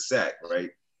got the sack,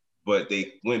 right? But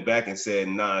they went back and said,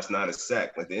 nah, it's not a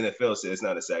sack. Like the NFL said it's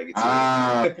not a sack. The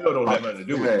NFL don't have nothing to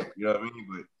do with it. You know what I mean?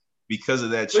 But because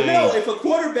of that change. But no, if a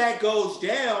quarterback goes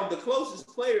down, the closest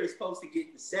player is supposed to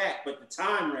get the sack, but the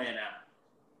time ran out.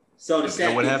 So the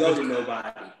sack didn't go to nobody.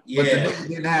 Yeah. But he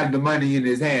didn't have the money in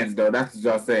his hands, though. That's what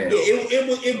y'all saying. Yeah,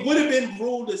 it would have been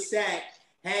ruled a sack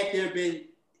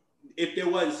if there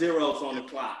wasn't zeros on the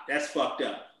clock. That's fucked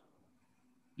up.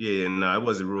 Yeah, it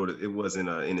wasn't ruled. It wasn't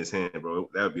in his hand, bro.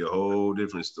 That would be a whole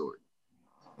different story.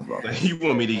 Like, you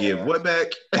want me to give what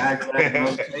back?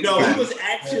 No, he was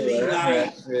actually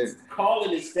like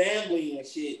calling his family and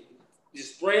shit,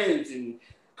 his friends, and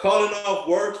calling off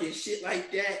work and shit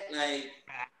like that. Like,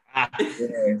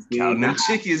 counting them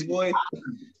chickies, boy.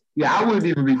 Yeah, I wouldn't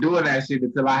even be doing that shit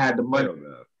until I had the money.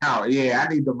 Yeah,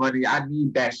 I need the money. I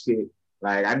need that shit.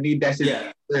 Like, I need that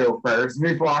shit real first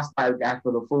before I start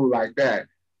asking the food like that.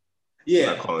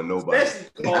 Yeah, I'm not calling nobody.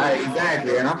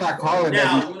 Exactly, and I'm not calling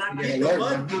now. When I get the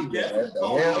money, I'm definitely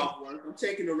calling off work. I'm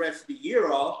taking the rest of the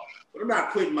year off, but I'm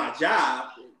not quitting my job.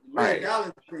 $1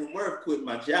 million ain't worth quitting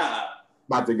my job.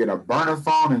 About to get a burner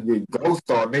phone and get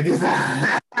ghost on niggas.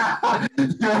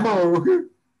 No.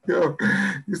 Yo,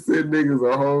 you said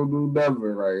niggas a whole new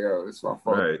number, right? Yo, it's my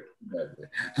phone. Right.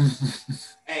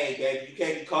 Hey, baby, you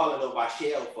can't be calling on my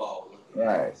shell phone.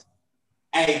 Right.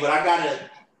 Hey, but I gotta.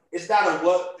 It's not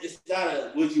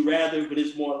a would you rather, but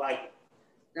it's more like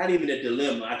not even a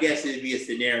dilemma. I guess it'd be a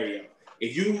scenario.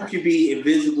 If you could be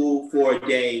invisible for a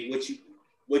day,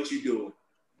 what you doing?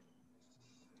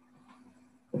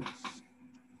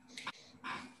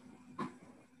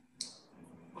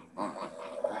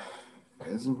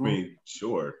 I mean,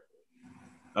 sure.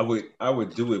 I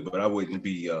would do it, but I wouldn't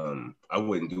be I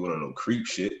wouldn't do it on no creep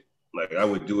shit. Like I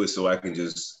would do it so I can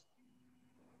just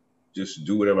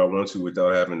do whatever I want to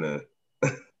without having to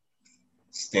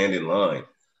stand in line.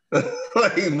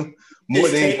 More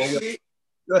than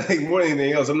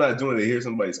anything else, I'm not doing it to hear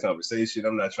somebody's conversation.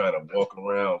 I'm not trying to walk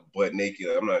around butt naked.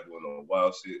 I'm not doing no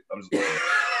wild shit. I'm just going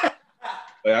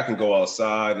like I can go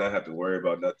outside and not have to worry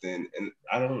about nothing. And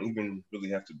I don't even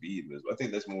really have to be invisible. I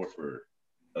think that's more for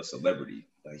a celebrity.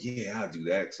 Like, yeah, I'll do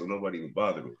that so nobody would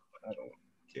bother me. I don't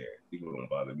care. People don't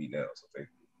bother me now, so thank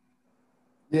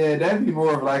you. Yeah, that'd be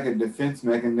more of like a defense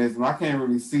mechanism. I can't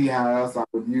really see how else I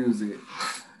would use it.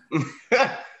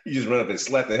 You just run up and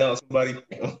slap the hell out of somebody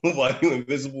while you're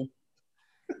invisible.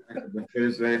 I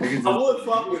would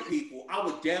fuck with people. I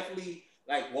would definitely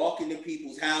like walk into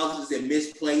people's houses and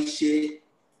misplace shit.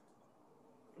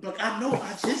 Look, I know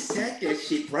I just said that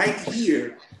shit right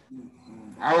here.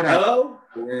 I would have. Hello?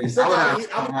 I would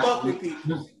fuck with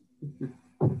people.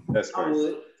 That's crazy. I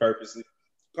would.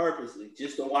 Purposely,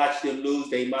 just to watch them lose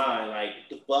their mind. Like, what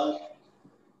the fuck?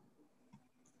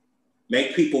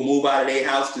 Make people move out of their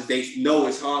house because they know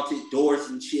it's haunted. Doors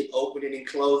and shit opening and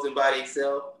closing by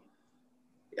themselves.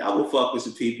 Yeah, I would fuck with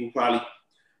some people. Probably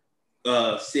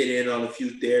sit in on a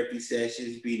few therapy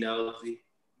sessions. Be nosy.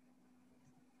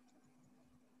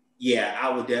 Yeah, I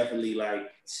would definitely like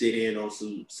sit in on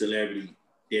some celebrity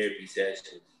therapy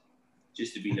sessions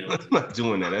just to be nosy. I'm not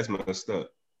doing that. That's messed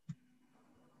up.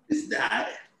 It's not.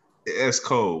 That's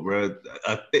cold, bro.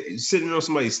 Sitting on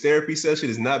somebody's therapy session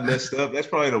is not messed up. That's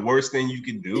probably the worst thing you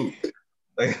can do.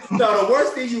 Like, no, the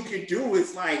worst thing you can do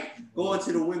is like going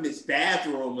to the women's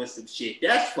bathroom or some shit.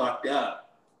 That's fucked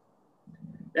up.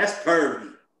 That's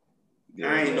pervy.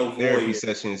 Yeah, I ain't no therapy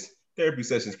voyeur. Therapy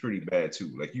sessions pretty bad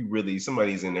too. Like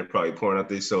somebody's in there probably pouring out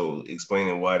their soul,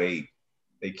 explaining why they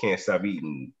can't stop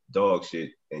eating dog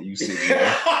shit, and you sit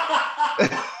there.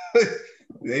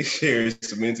 They share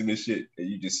some intimate shit, and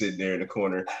you just sitting there in the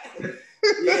corner.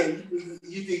 Yeah,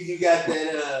 you think you got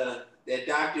that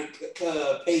doctor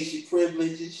patient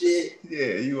privilege and shit?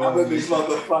 Yeah, you. I remember this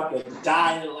motherfucker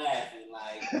dying laughing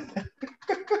like.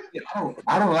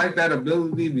 I don't like that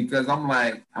ability because I'm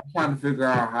trying to figure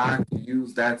out how I can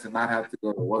use that to not have to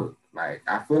go to work. Like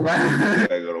I feel like I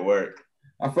gotta go to work.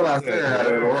 I feel like I still gotta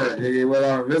go to work.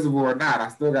 Whether I'm visible or not, I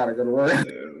still gotta go to work.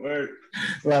 Work.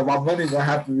 Like my money's gonna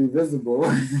have to be visible.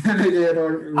 I'm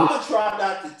gonna try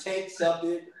not to take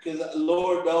something because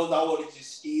Lord knows I want to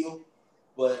just steal,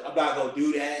 but I'm not gonna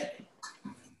do that.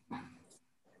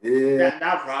 Yeah.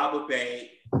 Not rob a bank,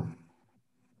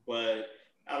 but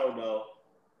I don't know.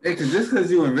 Hey, cause just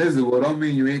because you're invisible don't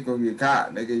mean you ain't gonna get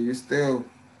caught, nigga. You still.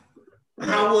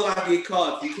 How will I get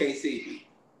caught if you can't see me?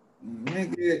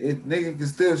 Nigga can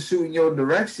still shoot in your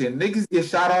direction. Niggas get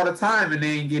shot all the time and they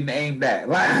ain't getting aimed at.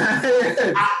 Like,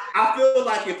 I feel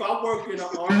like if I work in an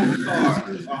armored car,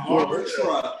 an armored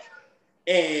truck,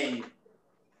 and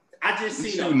I just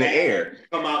seen a man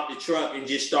come out the truck and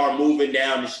just start moving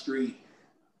down the street,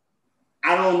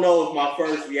 I don't know if my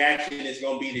first reaction is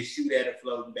gonna be to shoot at a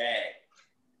floating bag.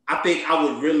 I think I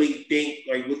would really think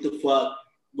like, what the fuck?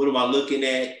 What am I looking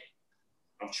at?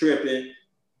 I'm tripping.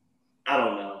 I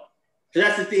don't know. So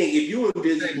that's the thing. If you were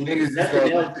invisible, niggas just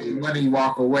go money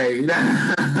walk away.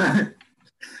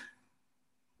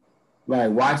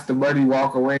 Like watch the money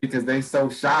walk away because they so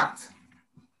shocked.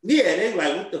 Yeah, they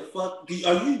like, what the fuck?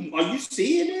 Are you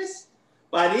seeing this?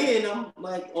 By then, I'm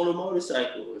like on a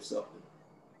motorcycle or something.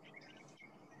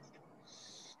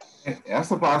 That's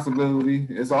a possibility.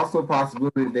 It's also a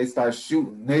possibility they start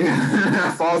shooting.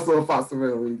 That's also a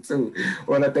possibility too.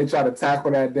 Or that they try to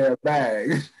tackle that damn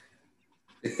bag.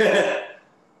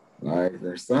 Like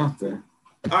there's something.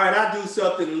 All right, I'll do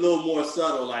something a little more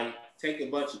subtle, like take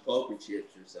a bunch of poker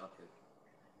chips or something.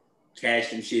 Cash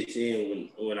them shits in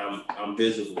when I'm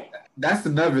visible. That's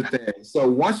another thing. So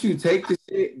once you take the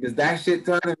shit, does that shit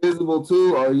turn invisible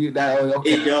too, or you that?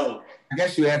 Okay. It don't. I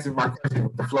guess you answered my question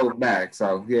with the floating bag.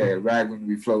 So yeah, the bag wouldn't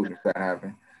be floating if that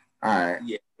happened. All right.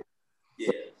 Yeah.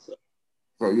 Yeah.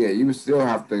 So yeah, you would still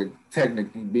have to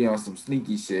technically be on some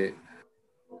sneaky shit.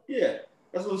 Yeah,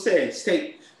 that's what I'm saying. Just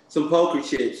take some poker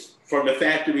chips from the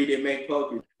factory that make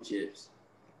poker chips.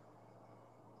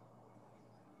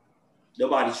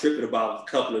 Nobody's tripping about a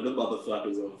couple of them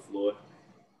motherfuckers on the floor.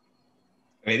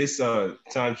 Hey, this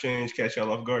time change catch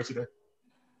y'all off guard today?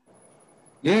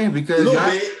 Yeah, because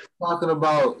y'all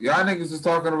niggas was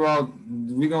talking about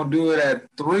we gonna do it at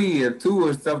 3 or 2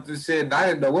 or something shit. And I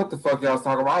didn't know what the fuck y'all was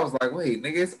talking about. I was like, wait,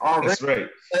 nigga, it's already. That's right.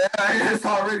 It's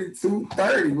already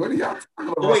 2:30. What are y'all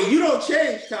talking about? Wait, you don't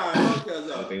change time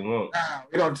because they won't. Nah,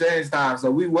 we don't change time. So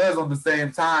we was on the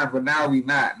same time, but now we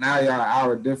not. Now y'all an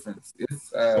hour difference.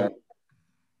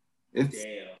 It's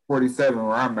 47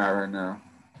 where I'm at right now.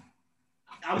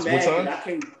 I'm mad that I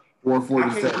can't.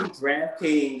 447. I can't do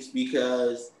DraftKings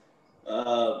because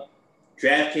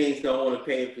DraftKings don't want to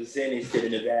pay a percentage to the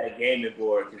Nevada Gaming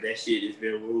Board because that shit has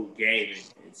been ruled gaming.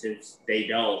 And since they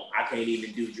don't, I can't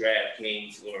even do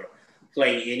DraftKings or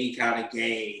play any kind of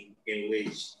game in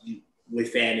which with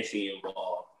fantasy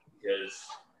involved because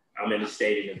I'm in the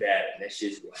state of Nevada. That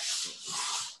shit's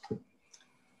right.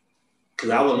 Because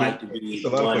I would like to be. A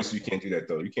lot of places you can't do that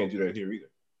though. You can't do that here either.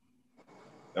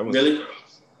 Really?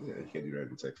 Yeah, you can't do that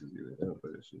in Texas either. They don't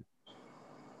play that shit.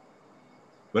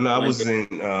 But no,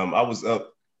 I was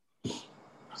up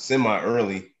semi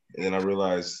early, and then I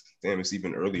realized, damn, it's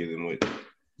even earlier than what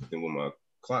my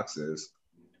clock says.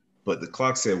 But the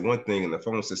clock said one thing, and the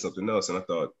phone said something else, and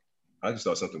I just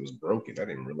thought something was broken. I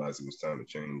didn't realize it was time to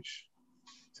change.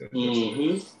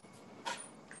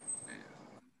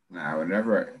 Nah,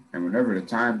 whenever the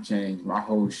time changed, my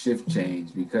whole shift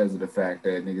changed because of the fact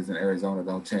that niggas in Arizona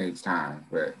don't change time.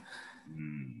 But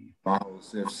my whole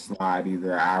shift slide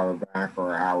either an hour back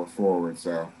or an hour forward.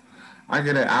 So I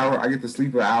get to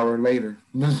sleep an hour later.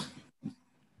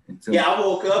 Yeah, I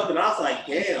woke up and I was like,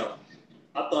 damn.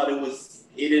 I thought it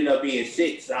ended up being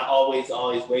 6. I always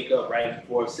wake up right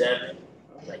before 7.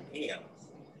 I was like, damn,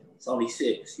 it's only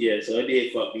 6. Yeah, so it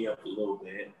did fuck me up a little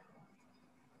bit.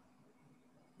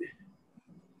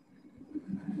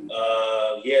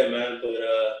 Yeah, man, but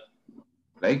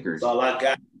Lakers. That's all I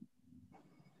got.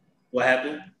 What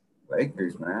happened?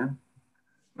 Lakers, man.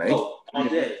 All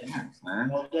day.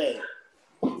 Man. All day.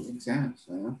 Chance,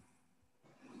 man.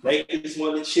 Lakers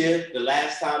won the chip. The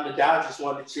last time the Dodgers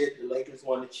won the chip, the Lakers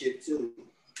won the chip too.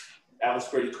 That was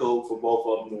pretty cool for both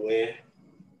of them to win.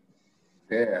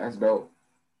 Yeah, that's dope.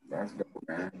 That's dope,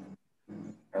 man.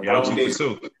 Y'all 2 for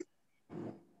 2.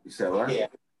 You said what? Yeah.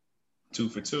 2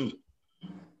 for 2.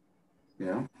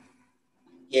 Yeah.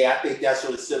 Yeah, I think that's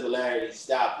where the similarities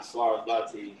stop as far as my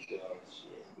team goes.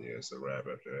 Yeah, it's a wrap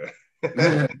after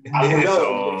that. I don't It's know.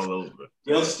 all over.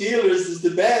 Your Steelers is the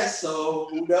best, so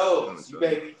who knows? You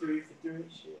may be 3 for 3.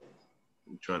 Shit.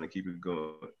 I'm trying to keep it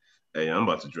going. Hey, I'm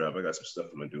about to drop. I got some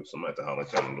stuff I'm gonna do, so I'm gonna have to holler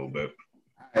at y'all in a little bit.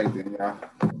 All right, then, y'all.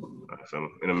 All right, fella.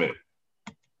 In a minute.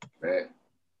 Bad.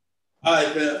 All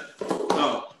right, man.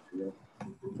 Oh.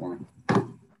 One.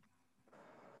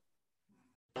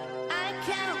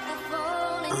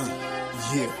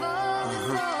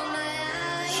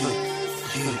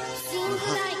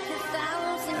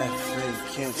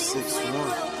 Camp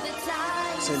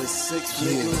 6-1. Say the 6,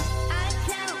 nigga.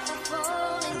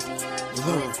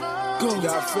 Go.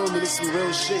 Y'all feel me? This some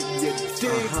real shit. You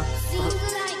dig?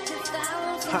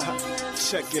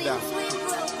 Check it out.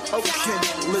 Okay,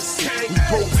 listen, we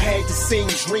both had the same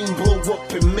dream, blow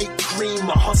up and make cream.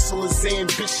 A hustler's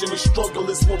ambition, a struggle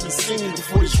is what we seen.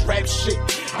 Before this rap shit,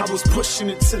 I was pushing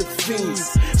it to the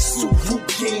fiends. Subaru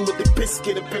game with the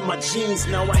biscuit up in my jeans.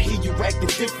 Now I hear you acting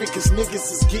different, cause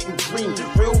niggas is getting green.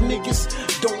 Real niggas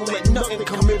don't let nothing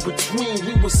come in between.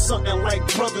 We was something like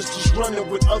brothers just running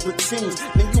with other teams.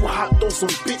 Then you hopped on some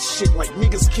bitch shit like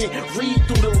niggas can't read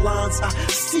through the lines. I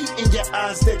see in your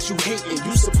eyes that you hating.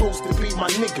 You supposed to be my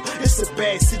nigga. It's a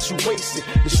bad situation.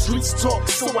 The streets talk,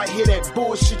 so I hear that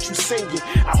bullshit you saying.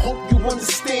 I hope you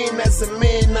understand, as a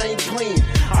man, I ain't playing.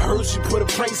 I heard you put a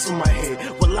price on my head.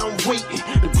 Well, I'm waiting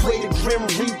to play the Grim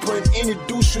Reaper and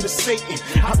introduce you to Satan.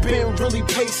 I've been really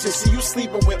patient, so you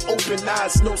sleeping with open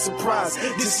eyes, no surprise.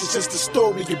 This is just a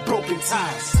story of broken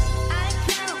ties.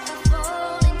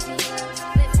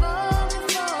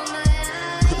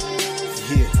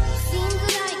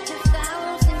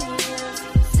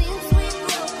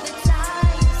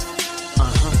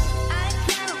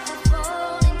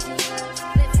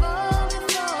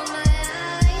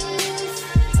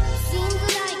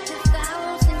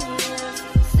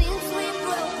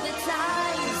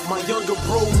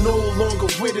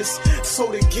 With us,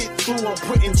 so to get through, I'm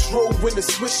putting Dro in the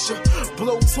swisher.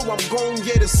 Blow till I'm gone,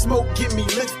 yeah, the smoke get me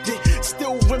lifted.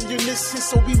 Still reminiscing,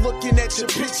 so we looking at your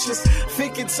pictures.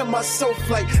 Thinking to myself,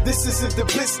 like, this isn't the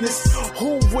business.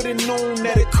 Who would've known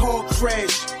that a car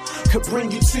crash could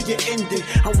bring you to your ending?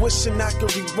 I'm wishing I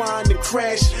could rewind and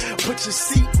crash. Put your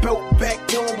seatbelt back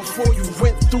on before you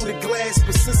went through the glass. past,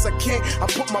 but since I can't, I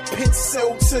put my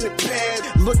pencil to the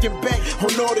pad. Looking back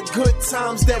on all the good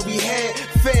times that we had,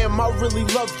 fam, I really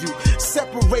love you.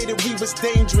 Separated, we was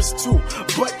dangerous too,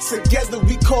 but together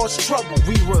we caused trouble.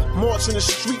 We were marching the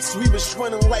streets, we was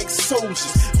running like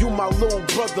soldiers. You my little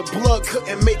brother, blood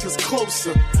couldn't make us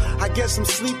closer. I guess I'm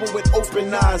sleeping with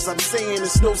open eyes. I'm saying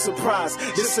it's no surprise,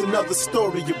 just another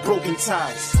story of broken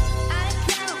ties.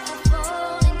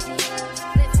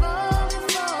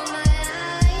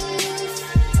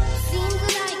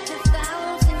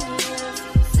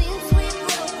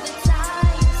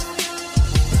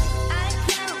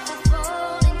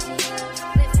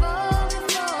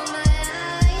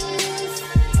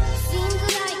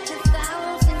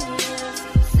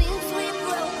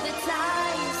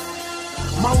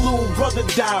 My little brother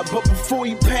died, but before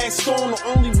he passed on, the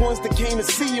only ones that came to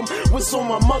see him was on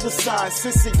my mother's side.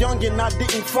 Since a youngin', I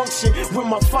didn't function with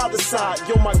my father's side.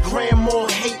 Yo, my grandma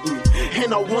hate me,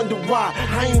 and I wonder why.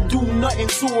 I ain't do nothing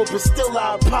to her, but still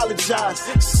I apologize.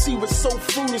 She was so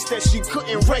foolish that she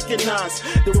couldn't recognize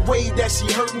the way that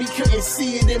she hurt me, couldn't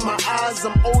see it in my eyes.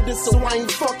 I'm older, so I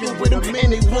ain't fucking with them,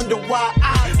 and they wonder why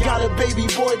I got a baby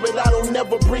boy, but I don't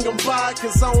never bring him by,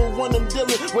 cause I don't want him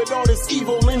dealing with all this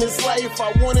evil in his life.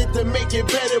 I wanted to make it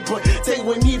better, but they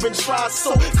wouldn't even try.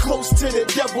 So close to the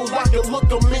devil, I could look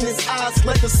him in his eyes.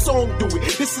 Let the song do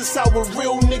it. This is how a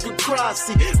real nigga cries.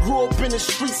 See, grew up in the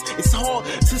streets, it's hard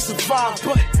to survive,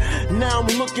 but now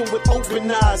I'm looking with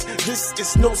open eyes. This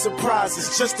is no surprise,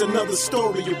 it's just another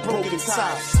story of broken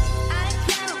ties.